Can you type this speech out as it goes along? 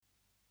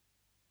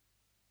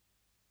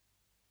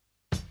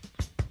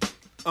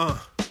Uh,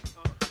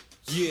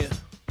 yeah.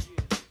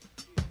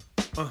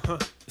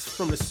 It's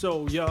from the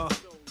soul, y'all.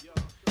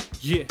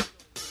 Yeah.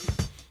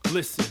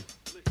 Listen.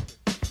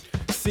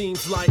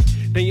 Seems like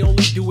they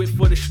only do it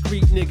for the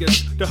street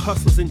niggas, the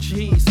hustlers and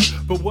G's.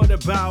 But what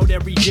about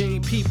everyday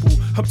people?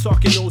 I'm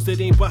talking those that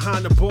ain't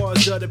behind the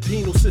bars of the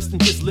penal system,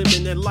 just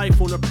living their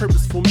life on a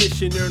purposeful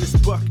mission. Earn this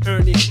buck,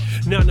 earn it.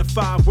 9 to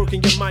 5,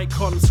 working, you might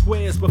call them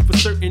squares, but for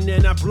certain,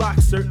 then I block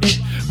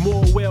certain.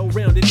 More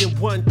well-rounded than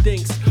one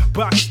thinks.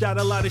 Boxed out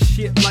a lot of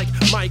shit like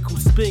Michael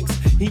Spinks.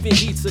 Even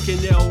he took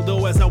an L,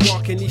 though, as I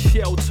walk in these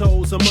shell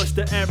toes amongst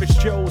the average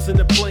Joes and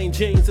the plain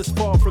Janes that's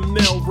far from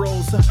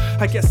Melrose.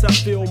 I guess I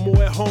feel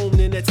more at home,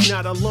 then that's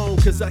not alone,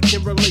 cause I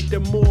can relate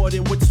to more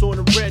than what's on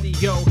the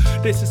radio.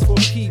 This is for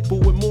people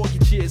with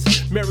mortgages,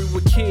 married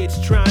with kids,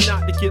 trying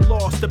not to get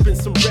lost up in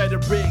some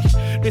rhetoric.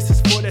 This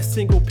is for that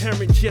single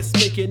parent just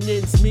making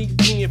ends meet,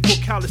 paying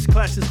for college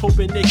classes,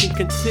 hoping they can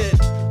content.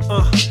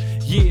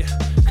 Yeah,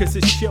 cause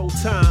it's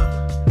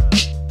showtime.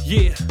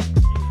 Yeah,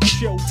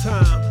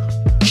 showtime.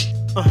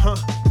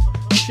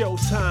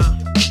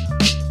 Showtime.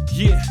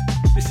 Yeah,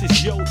 this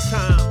is your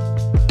time.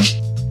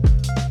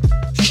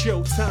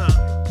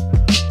 Showtime.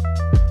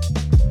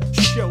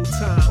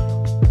 Showtime.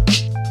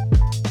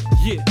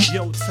 Yeah,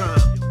 your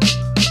time.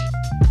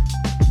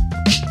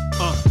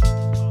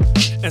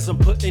 As I'm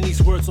putting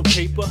these words on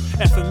paper,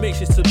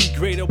 affirmations to be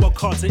greater while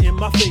cards are in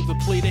my favor.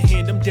 Play the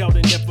hand I'm dealt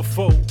and never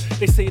fold.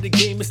 They say the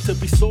game is to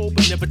be sold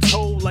but never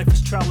told. Life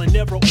is trial and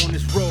error on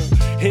this road.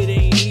 It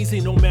ain't easy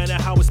no matter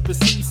how it's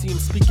perceived. See, I'm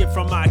speaking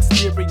from my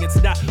experience,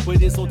 not what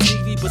it is on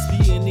TV, but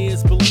speaking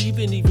is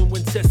believing even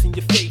when testing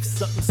your faith.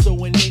 Something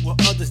so innate while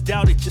others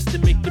doubt it just to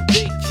make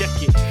debate. Check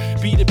it,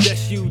 be the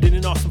best you than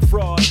an awesome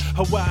fraud.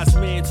 A wise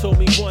man told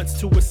me once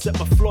to accept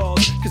my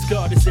flaws, cause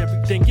God is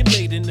everything you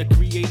made in the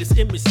creator's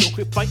image. So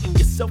quit fighting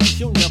yourself,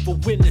 you'll never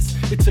win this.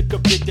 It took a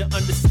bit to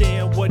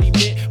understand what he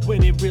meant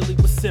when it really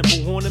was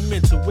simple. On a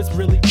mental, it's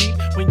really deep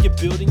when you're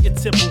building your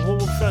temple.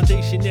 On a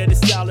foundation that is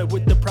solid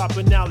with the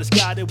proper knowledge,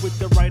 guided with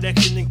the right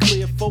action and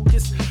clear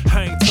focus.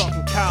 I ain't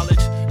talking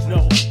college,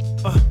 no,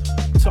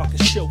 talking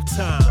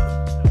showtime.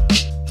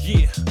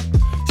 Yeah,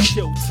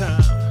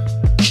 showtime.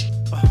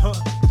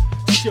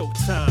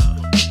 Showtime.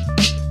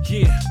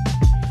 Yeah.